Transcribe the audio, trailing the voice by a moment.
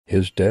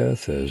His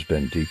death has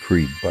been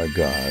decreed by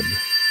God.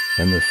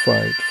 In the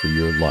fight for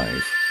your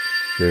life,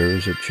 there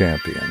is a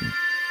champion.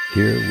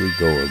 Here we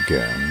go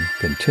again.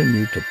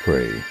 Continue to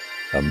pray.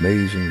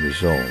 Amazing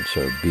results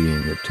are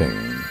being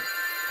attained.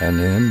 An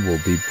end will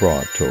be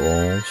brought to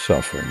all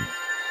suffering,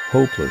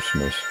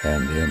 hopelessness,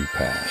 and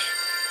impasse.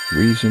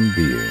 Reason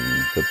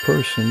being, the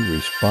person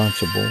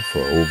responsible for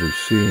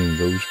overseeing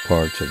those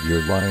parts of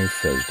your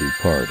life has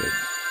departed.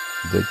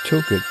 They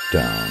took it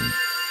down.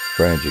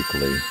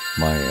 Tragically,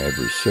 my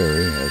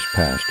adversary has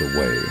passed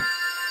away.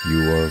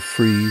 You are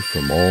free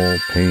from all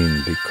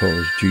pain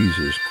because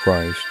Jesus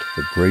Christ,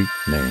 the great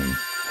name,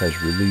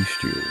 has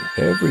released you.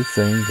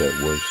 Everything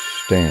that was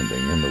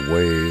standing in the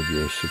way of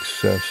your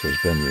success has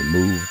been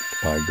removed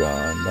by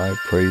God. I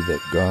pray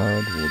that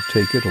God will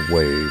take it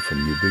away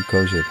from you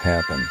because it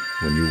happened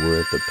when you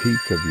were at the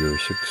peak of your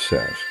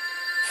success.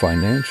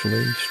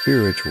 Financially,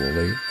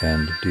 spiritually,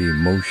 and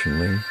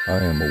emotionally,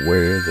 I am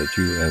aware that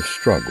you have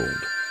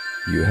struggled.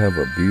 You have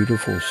a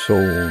beautiful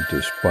soul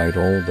despite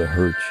all the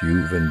hurts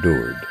you've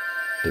endured.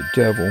 The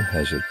devil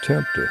has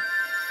attempted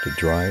to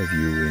drive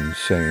you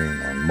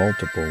insane on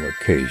multiple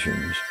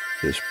occasions,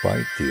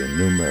 despite the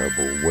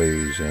innumerable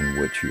ways in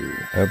which you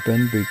have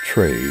been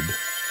betrayed.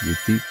 You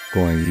keep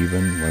going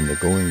even when the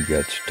going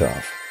gets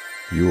tough.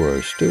 You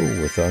are still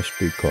with us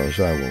because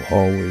I will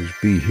always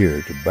be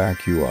here to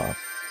back you up.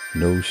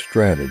 No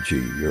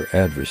strategy your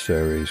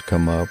adversaries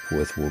come up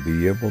with will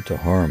be able to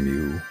harm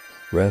you.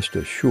 Rest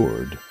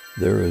assured,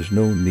 there is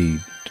no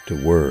need to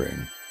worry.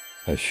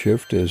 A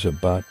shift is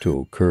about to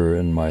occur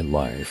in my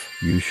life.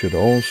 You should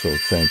also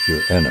thank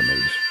your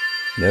enemies,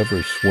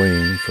 never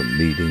swaying from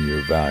meeting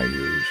your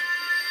values.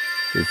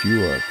 If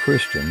you are a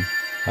Christian,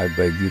 I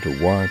beg you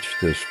to watch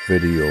this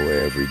video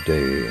every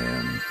day,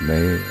 and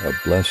may a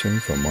blessing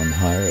from on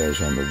high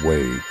is on the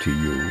way to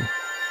you.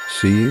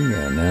 Seeing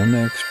an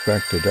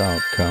unexpected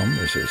outcome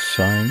is a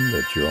sign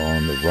that you're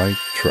on the right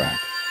track.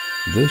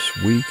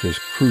 This week is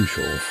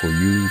crucial for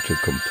you to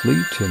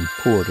complete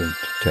important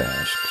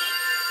tasks.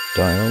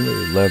 Dial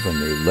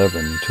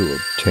 1111 to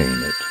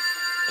obtain it.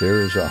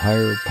 There is a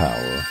higher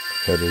power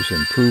that is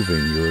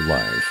improving your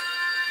life.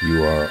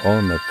 You are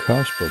on the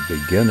cusp of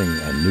beginning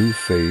a new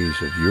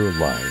phase of your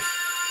life.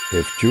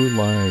 If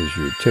July is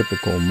your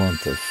typical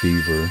month of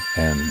fever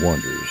and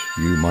wonders,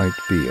 you might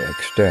be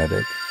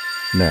ecstatic.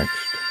 Next,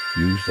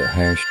 use the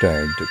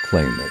hashtag to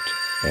claim it.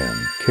 And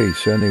in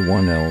case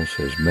anyone else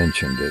has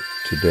mentioned it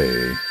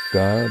today,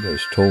 God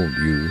has told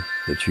you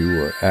that you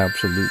are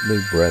absolutely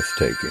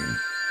breathtaking.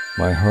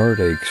 My heart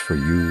aches for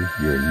you.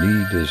 Your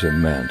need is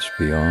immense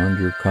beyond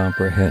your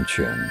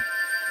comprehension.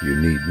 You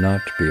need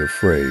not be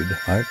afraid.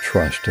 I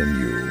trust in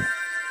you.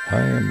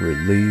 I am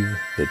relieved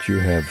that you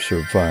have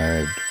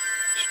survived.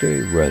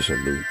 Stay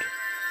resolute.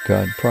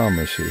 God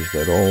promises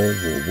that all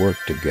will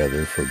work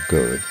together for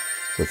good,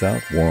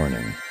 without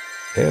warning.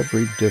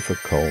 Every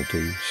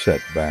difficulty,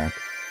 setback,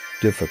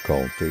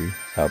 difficulty,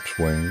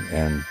 upswing,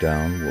 and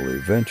down will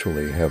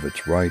eventually have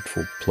its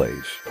rightful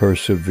place.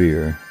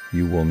 Persevere.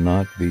 You will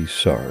not be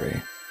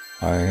sorry.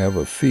 I have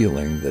a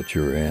feeling that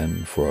you're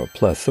in for a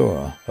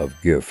plethora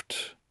of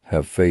gifts.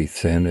 Have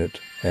faith in it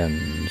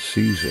and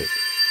seize it.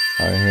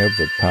 I have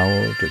the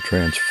power to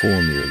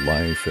transform your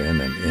life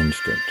in an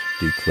instant,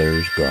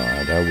 declares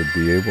God. I would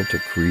be able to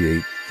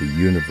create the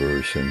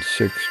universe in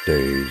 6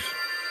 days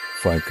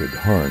if I could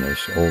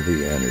harness all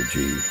the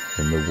energy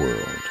in the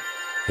world.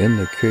 In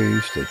the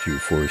case that you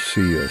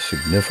foresee a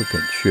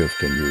significant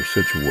shift in your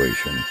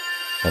situation,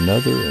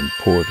 another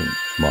important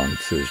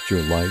month is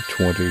July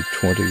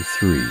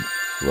 2023.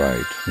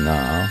 Right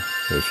now,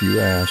 if you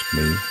ask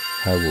me,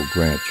 I will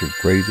grant your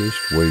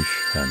greatest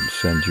wish and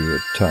send you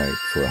a type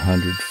for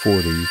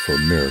 140 for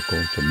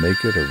miracle to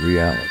make it a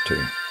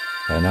reality.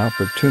 An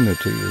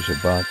opportunity is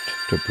about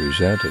to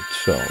present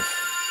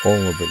itself.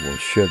 All of it will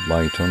shed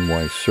light on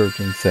why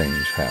certain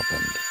things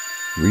happened.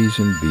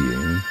 Reason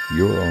being,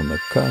 you're on the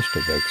cusp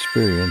of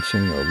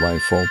experiencing a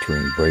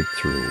life-altering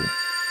breakthrough.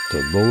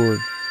 The Lord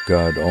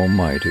God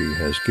Almighty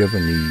has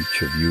given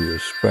each of you a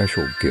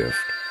special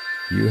gift.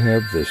 You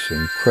have this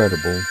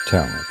incredible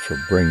talent for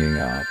bringing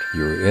out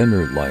your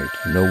inner light.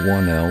 No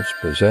one else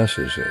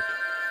possesses it.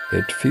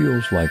 It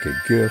feels like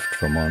a gift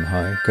from on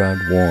high. God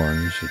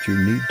warns that you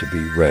need to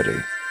be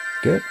ready.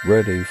 Get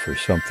ready for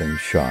something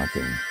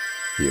shocking.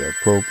 The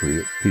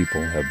appropriate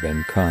people have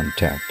been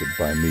contacted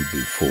by me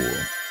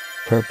before.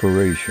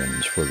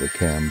 Preparations for the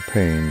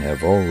campaign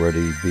have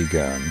already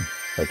begun,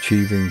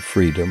 achieving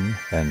freedom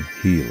and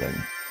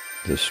healing.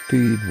 The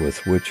speed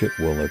with which it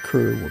will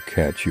occur will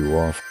catch you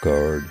off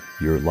guard.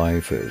 Your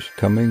life is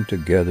coming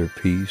together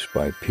piece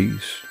by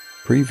piece.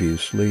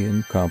 Previously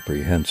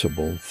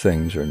incomprehensible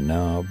things are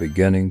now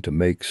beginning to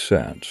make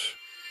sense.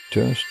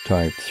 Just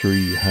type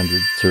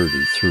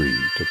 333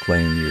 to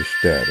claim your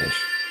status.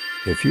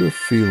 If you're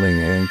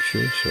feeling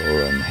anxious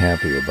or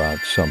unhappy about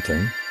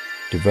something,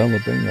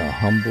 developing a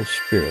humble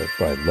spirit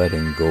by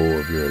letting go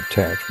of your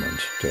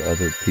attachments to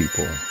other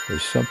people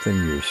is something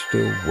you're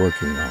still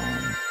working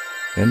on.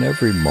 In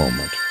every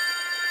moment,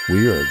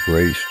 We are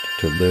graced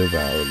to live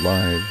our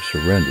lives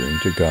surrendering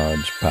to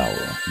God's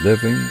power.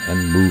 Living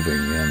and moving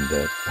in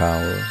that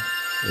power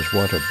is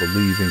what a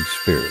believing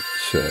spirit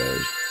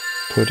says.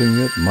 Putting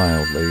it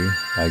mildly,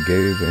 I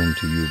gave in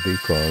to you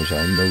because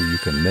I know you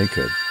can make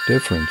a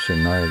difference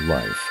in my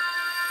life.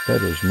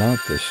 That is not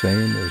the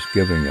same as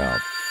giving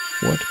up.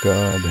 What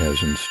God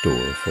has in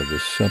store for the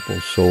simple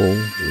soul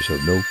is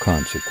of no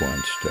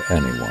consequence to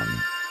anyone.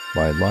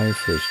 My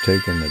life has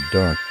taken a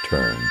dark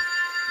turn.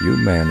 You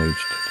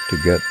managed to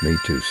get me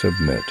to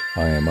submit.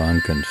 I am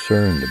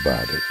unconcerned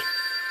about it.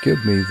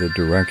 Give me the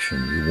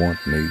direction you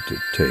want me to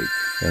take,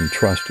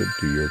 entrusted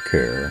to your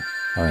care.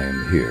 I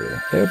am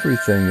here.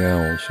 Everything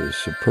else is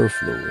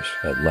superfluous.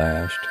 At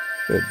last,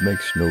 it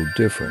makes no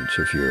difference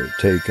if you're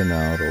taken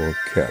out or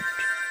kept.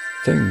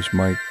 Things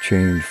might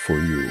change for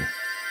you,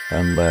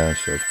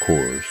 unless, of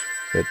course,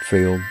 it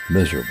failed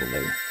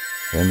miserably.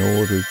 In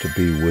order to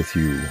be with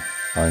you,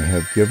 I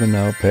have given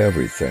up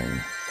everything.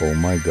 Oh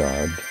my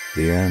God,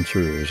 the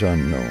answer is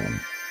unknown.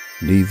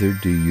 Neither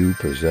do you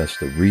possess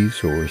the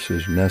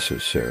resources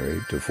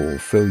necessary to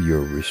fulfill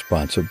your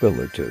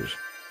responsibilities.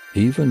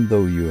 Even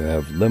though you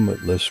have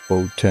limitless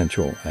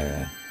potential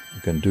and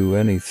can do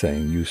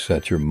anything you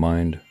set your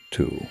mind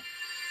to.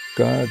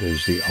 God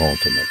is the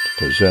ultimate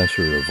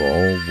possessor of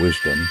all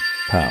wisdom,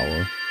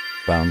 power,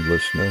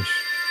 boundlessness,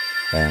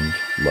 and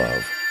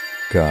love.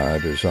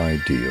 God is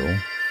ideal.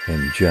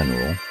 In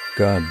general,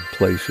 God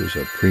places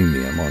a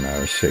premium on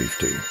our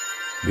safety.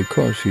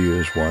 Because He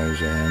is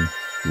wise and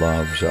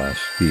loves us,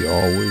 He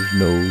always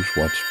knows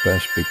what's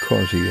best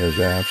because He has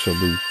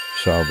absolute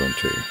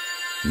sovereignty.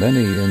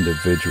 Many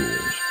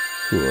individuals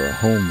who are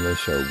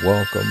homeless are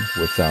welcome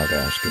without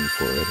asking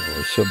for it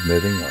or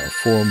submitting a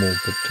formal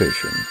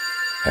petition.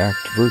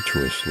 Act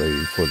virtuously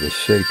for the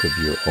sake of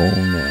your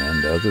own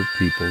and other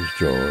people's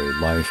joy.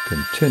 Life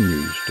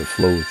continues to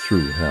flow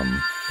through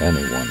Him.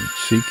 Anyone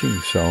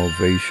seeking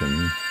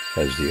salvation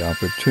has the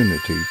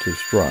opportunity to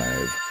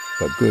strive,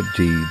 but good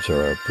deeds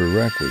are a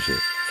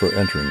prerequisite for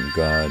entering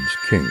God's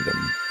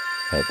kingdom.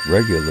 At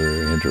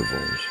regular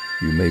intervals,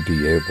 you may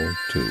be able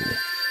to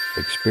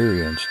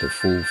experience the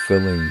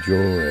fulfilling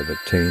joy of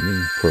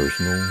attaining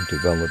personal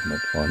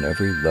development on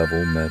every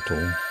level,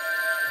 mental,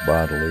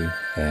 bodily,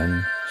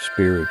 and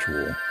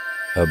spiritual.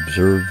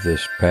 Observe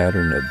this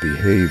pattern of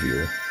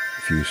behavior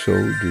if you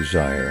so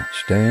desire.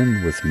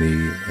 Stand with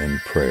me in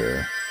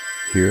prayer.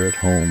 Here at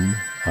home,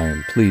 I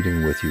am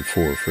pleading with you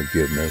for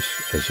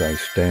forgiveness as I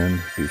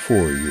stand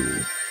before you.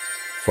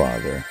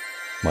 Father,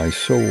 my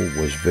soul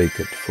was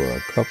vacant for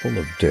a couple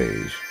of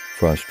days,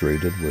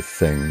 frustrated with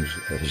things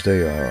as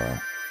they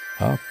are.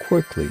 How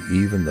quickly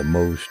even the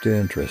most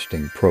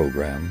interesting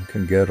program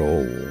can get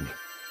old.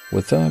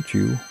 Without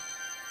you,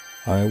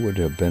 I would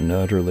have been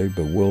utterly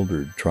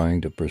bewildered trying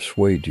to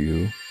persuade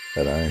you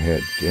that I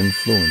had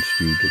influenced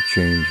you to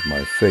change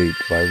my fate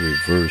by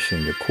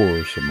reversing the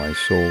course of my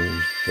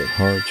soul's, the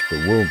heart's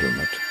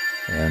bewilderment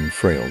and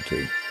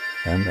frailty,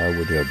 and I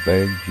would have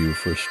begged you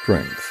for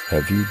strength.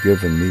 Have you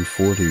given me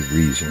 40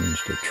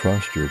 reasons to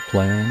trust your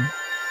plan?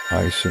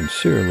 I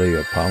sincerely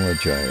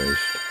apologized.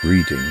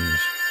 Greetings,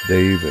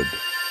 David,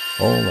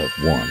 all at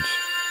once,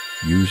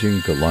 using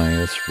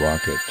Goliath's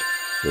rocket,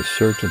 the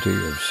certainty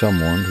of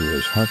someone who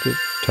has hunted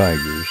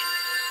tigers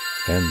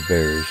and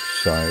bears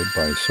side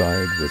by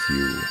side with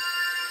you,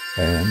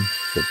 and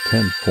the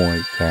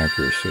pinpoint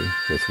accuracy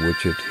with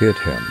which it hit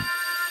him.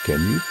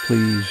 Can you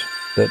please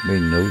let me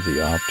know the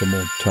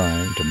optimal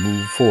time to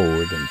move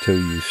forward until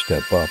you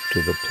step up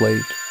to the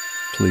plate?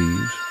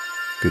 Please,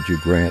 could you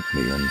grant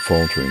me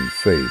unfaltering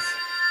faith,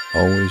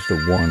 always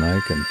the one I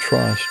can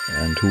trust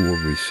and who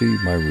will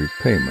receive my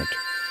repayment?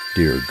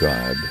 Dear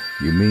God,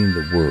 you mean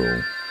the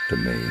world to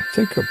me.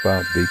 Think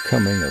about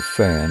becoming a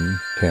fan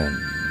and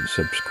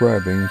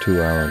subscribing to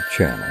our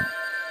channel.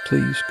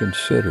 Please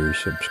consider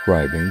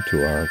subscribing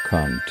to our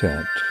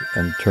content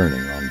and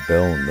turning on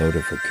bell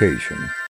notification.